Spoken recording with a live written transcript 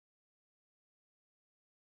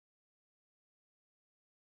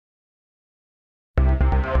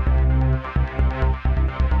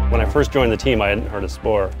first joined the team, I hadn't heard of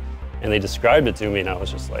Spore, and they described it to me, and I was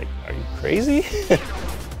just like, are you crazy?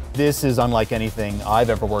 This is unlike anything I've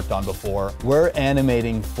ever worked on before. We're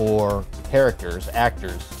animating for characters,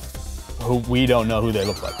 actors, who we don't know who they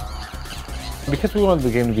look like. Because we wanted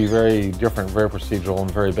the game to be very different, very procedural,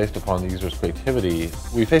 and very based upon the user's creativity,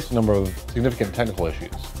 we faced a number of significant technical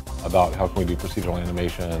issues about how can we do procedural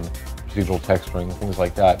animation, procedural texturing, things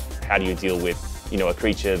like that. How do you deal with, a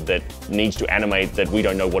creature that needs to animate that we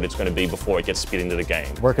don't know what it's going to be before it gets spit into the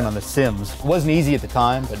game? Working on The Sims wasn't easy at the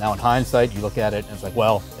time, but now in hindsight, you look at it and it's like,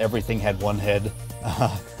 well, everything had one head,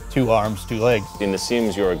 2 arms, 2 legs. In The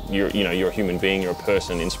Sims, you're a human being, you're a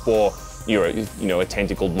person. In Spore, you're a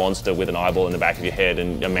tentacled monster with an eyeball in the back of your head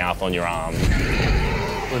and a mouth on your arm.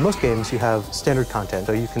 In most games, you have standard content,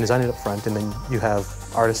 so you can design it up front, and then you have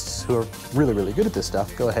artists who are really, really good at this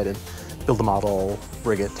stuff go ahead and build a model,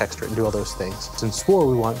 rig it, texture it, and do all those things. So in Spore,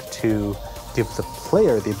 we want to give the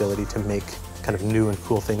player the ability to make kind of new and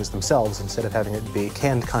cool things themselves instead of having it be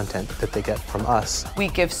canned content that they get from us. We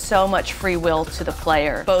give so much free will to the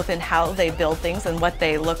player, both in how they build things and what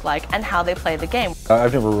they look like and how they play the game.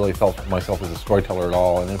 I've never really felt myself as a storyteller at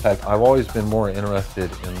all, and in fact, I've always been more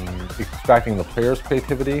interested in extracting the player's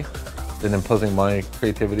creativity than imposing my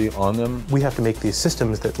creativity on them. We have to make these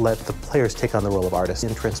systems that let the players take on the role of artists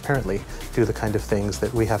and transparently do the kind of things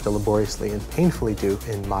that we have to laboriously and painfully do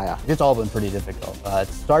in Maya. It's all been pretty difficult.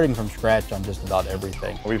 Starting from scratch on just about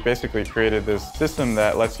everything. We've basically created this system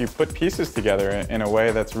that lets you put pieces together in a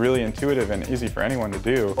way that's really intuitive and easy for anyone to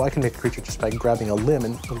do. Well, I can make a creature just by grabbing a limb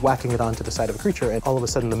and whacking it onto the side of a creature, and all of a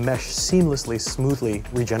sudden the mesh seamlessly, smoothly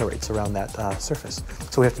regenerates around that surface.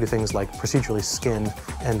 So we have to do things like procedurally skin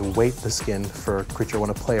and weight the skin for a creature when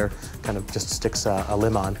a player kind of just sticks a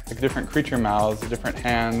limb on. Like different creature mouths, the different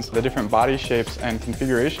hands, the different body shapes and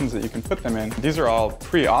configurations that you can put them in. These are all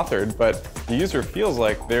pre-authored, but the user feels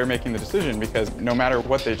like they're making the decision because no matter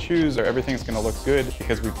what they choose, everything's going to look good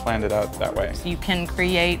because we planned it out that way. You can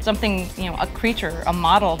create something, a creature, a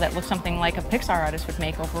model that looks something like a Pixar artist would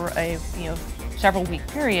make over a, several-week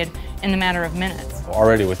period in the matter of minutes.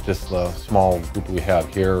 Already with just the small group we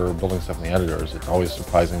have here building stuff in the editors, it's always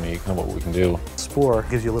surprising me kind of what we can do. Spore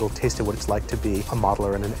gives you a little taste of what it's like to be a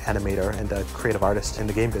modeler and an animator and a creative artist in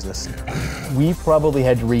the game business. We probably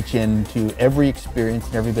had to reach into every experience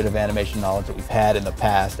and every bit of animation knowledge that we've had in the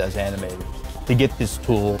past as animators to get this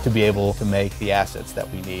tool to be able to make the assets that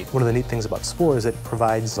we need. One of the neat things about Spore is it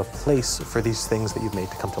provides a place for these things that you've made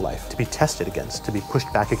to come to life, to be tested against, to be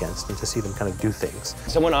pushed back against, and to see them kind of do things.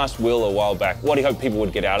 Someone asked Will a while back what he hoped people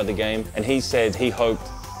would get out of the game, and he said he hoped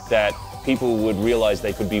that people would realize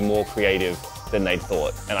they could be more creative than they'd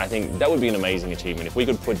thought. And I think that would be an amazing achievement. If we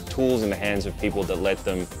could put tools in the hands of people that let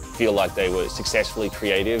them feel like they were successfully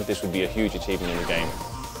creative, this would be a huge achievement in the game.